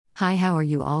Hi, how are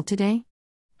you all today?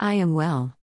 I am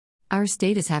well. Our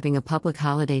state is having a public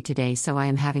holiday today, so I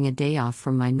am having a day off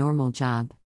from my normal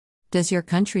job. Does your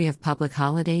country have public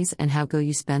holidays, and how go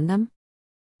you spend them?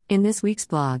 In this week's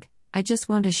blog, I just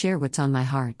want to share what's on my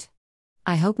heart.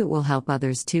 I hope it will help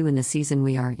others too in the season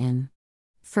we are in.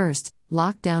 First,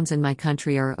 lockdowns in my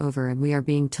country are over and we are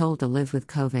being told to live with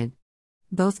COVID.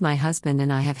 Both my husband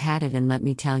and I have had it, and let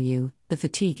me tell you, the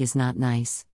fatigue is not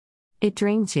nice. It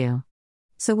drains you.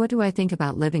 So what do I think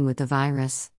about living with the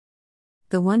virus?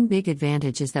 The one big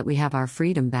advantage is that we have our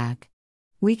freedom back.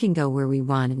 We can go where we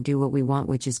want and do what we want,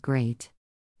 which is great.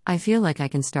 I feel like I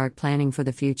can start planning for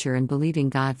the future and believing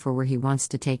God for where He wants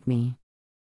to take me.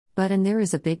 And there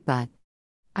is a big but.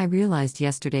 I realized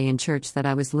yesterday in church that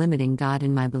I was limiting God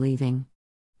in my believing.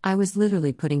 I was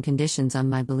literally putting conditions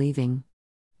on my believing.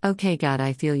 Okay, God,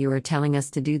 I feel you are telling us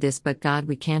to do this, but God,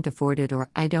 we can't afford it, or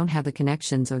I don't have the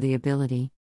connections or the ability.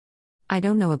 I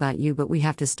don't know about you, but we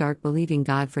have to start believing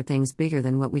God for things bigger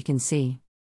than what we can see.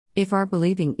 If our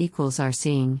believing equals our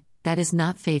seeing, that is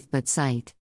not faith but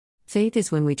sight. Faith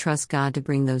is when we trust God to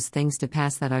bring those things to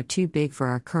pass that are too big for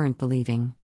our current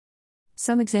believing.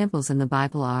 Some examples in the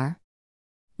Bible are: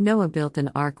 Noah built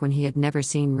an ark when he had never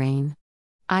seen rain.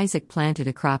 Isaac planted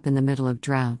a crop in the middle of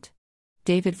drought.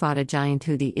 David fought a giant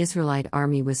who the Israelite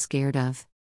army was scared of.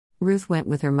 Ruth went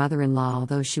with her mother-in-law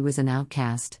although she was an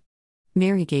outcast.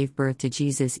 Mary gave birth to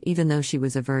Jesus even though she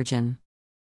was a virgin.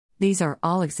 These are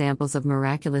all examples of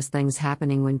miraculous things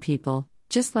happening when people,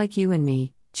 just like you and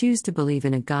me, choose to believe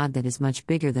in a God that is much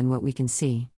bigger than what we can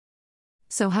see.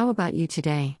 So how about you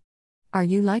today? Are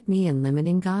you like me in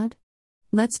limiting God?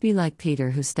 Let's be like Peter,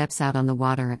 who steps out on the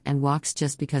water and walks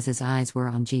just because his eyes were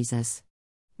on Jesus.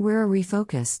 Where are we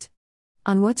focused?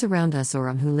 On what's around us or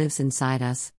on who lives inside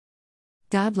us?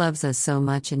 God loves us so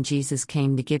much, and Jesus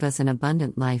came to give us an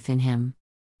abundant life in Him.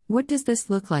 What does this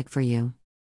look like for you?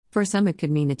 For some, it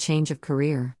could mean a change of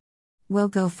career. Well,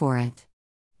 go for it.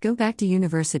 Go back to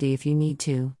university if you need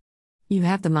to. You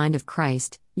have the mind of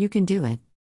Christ, you can do it.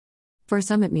 For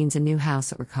some, it means a new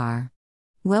house or car.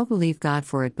 Well, believe God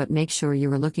for it, but make sure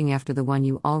you are looking after the one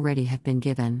you already have been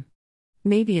given.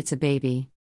 Maybe it's a baby.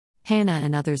 Hannah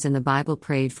and others in the Bible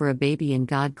prayed for a baby and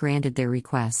God granted their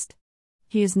request.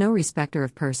 He is no respecter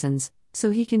of persons,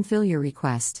 so He can fill your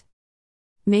request.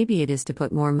 Maybe it is to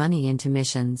put more money into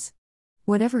missions.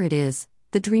 Whatever it is,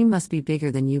 the dream must be bigger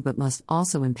than you but must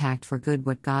also impact for good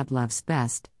what God loves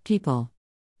best, people.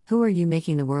 Who are you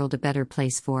making the world a better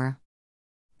place for?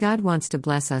 God wants to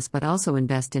bless us but also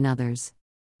invest in others.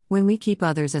 When we keep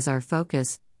others as our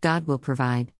focus, God will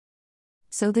provide.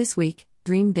 So this week,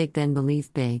 dream big then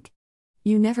believe big.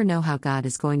 You never know how God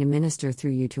is going to minister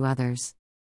through you to others.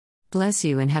 Bless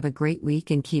you and have a great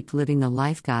week, and keep living the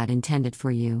life God intended for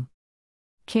you.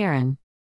 Karen.